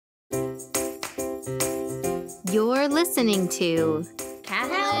You're listening to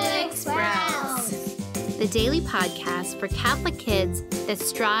Catholic Sprouts, the daily podcast for Catholic kids that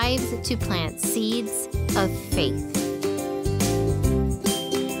strives to plant seeds of faith.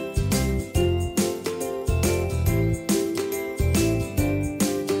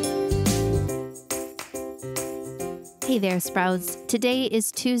 Hey there, Sprouts. Today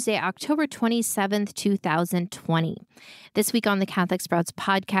is Tuesday, October 27th, 2020. This week on the Catholic Sprouts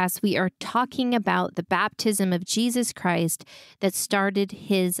podcast, we are talking about the baptism of Jesus Christ that started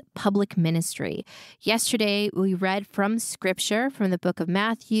his public ministry. Yesterday, we read from Scripture, from the book of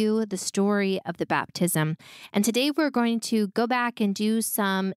Matthew, the story of the baptism. And today, we're going to go back and do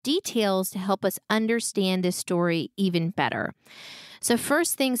some details to help us understand this story even better. So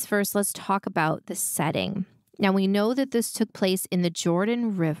first things first, let's talk about the setting. Now, we know that this took place in the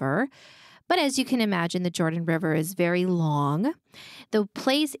Jordan River, but as you can imagine, the Jordan River is very long. The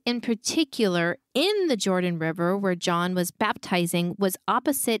place in particular in the Jordan River where John was baptizing was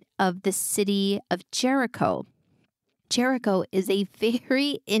opposite of the city of Jericho. Jericho is a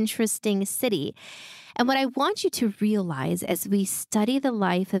very interesting city. And what I want you to realize as we study the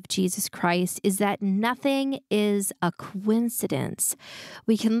life of Jesus Christ is that nothing is a coincidence.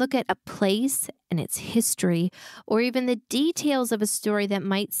 We can look at a place and its history, or even the details of a story that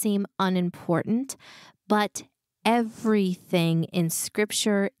might seem unimportant, but everything in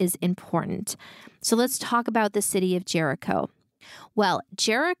Scripture is important. So let's talk about the city of Jericho. Well,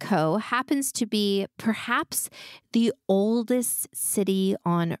 Jericho happens to be perhaps the oldest city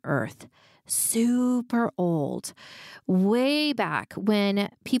on earth. Super old. Way back when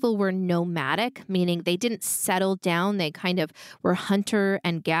people were nomadic, meaning they didn't settle down, they kind of were hunter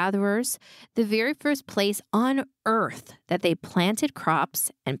and gatherers. The very first place on earth that they planted crops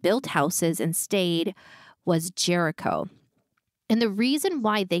and built houses and stayed was Jericho. And the reason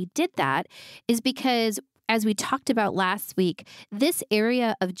why they did that is because, as we talked about last week, this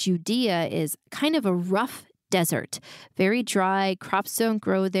area of Judea is kind of a rough desert, very dry, crops don't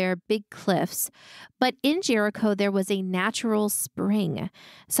grow there, big cliffs. But in Jericho, there was a natural spring.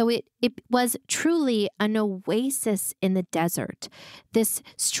 So it was truly an oasis in the desert. This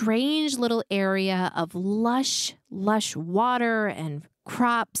strange little area of lush water and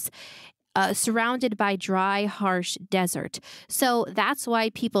crops, surrounded by dry, harsh desert. So that's why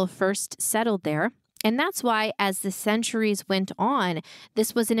people first settled there. And that's why, as the centuries went on,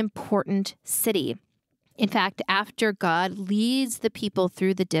 this was an important city. In fact, after God leads the people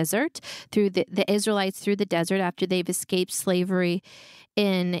through the desert, through the Israelites through the desert after they've escaped slavery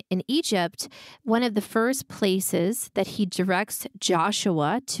in Egypt, one of the first places that he directs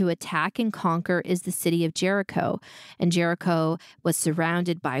Joshua to attack and conquer is the city of Jericho. And Jericho was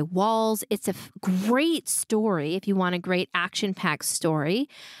surrounded by walls. It's a great story, if you want a great action-packed story,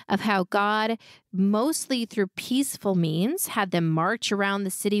 of how God, mostly through peaceful means, had them march around the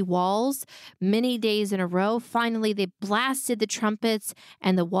city walls many days in a row. Finally, they blasted the trumpets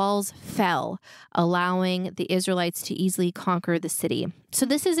and the walls fell, allowing the Israelites to easily conquer the city. So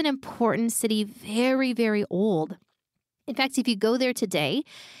this is an important city, very, very old. In fact, if you go there today,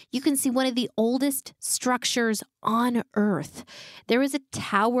 you can see one of the oldest structures on earth. There was a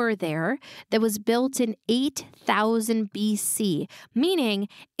tower there that was built in 8,000 BC, meaning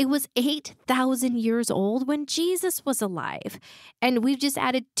it was 8,000 years old when Jesus was alive. And we've just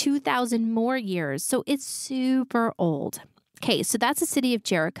added 2,000 more years, so it's super old. Okay, so that's the city of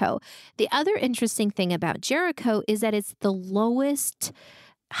Jericho. The other interesting thing about Jericho is that it's the lowest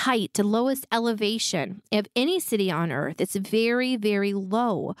height, the lowest elevation of any city on earth. It's very, very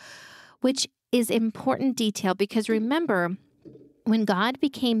low, which is important detail because remember, when God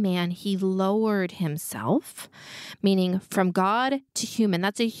became man, he lowered himself, meaning from God to human.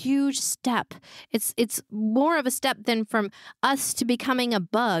 That's a huge step. It's more of a step than from us to becoming a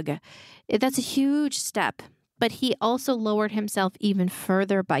bug. That's a huge step. But he also lowered himself even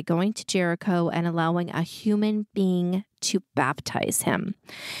further by going to Jericho and allowing a human being to baptize him.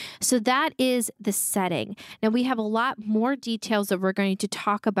 So that is the setting. Now, we have a lot more details that we're going to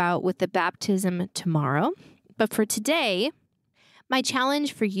talk about with the baptism tomorrow. But for today, my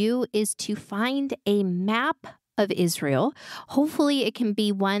challenge for you is to find a map of Israel. Hopefully it can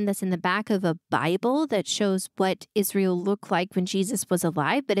be one that's in the back of a Bible that shows what Israel looked like when Jesus was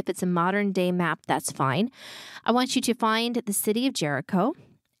alive. But if it's a modern day map, that's fine. I want you to find the city of Jericho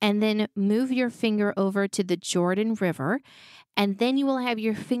and then move your finger over to the Jordan River. And then you will have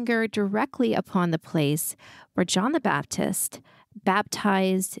your finger directly upon the place where John the Baptist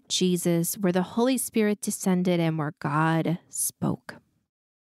baptized Jesus, where the Holy Spirit descended and where God spoke.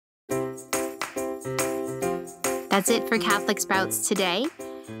 That's it for Catholic Sprouts today.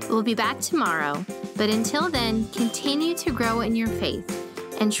 We'll be back tomorrow, but until then, continue to grow in your faith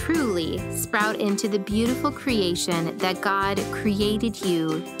and truly sprout into the beautiful creation that God created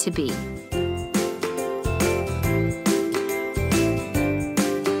you to be.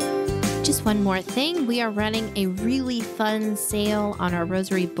 Just one more thing, we are running a really fun sale on our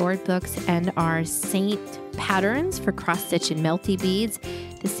Rosary board books and our Saint patterns for cross-stitch and melty beads.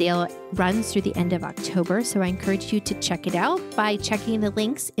 The sale runs through the end of October, so I encourage you to check it out by checking the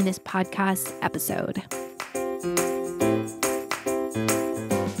links in this podcast episode.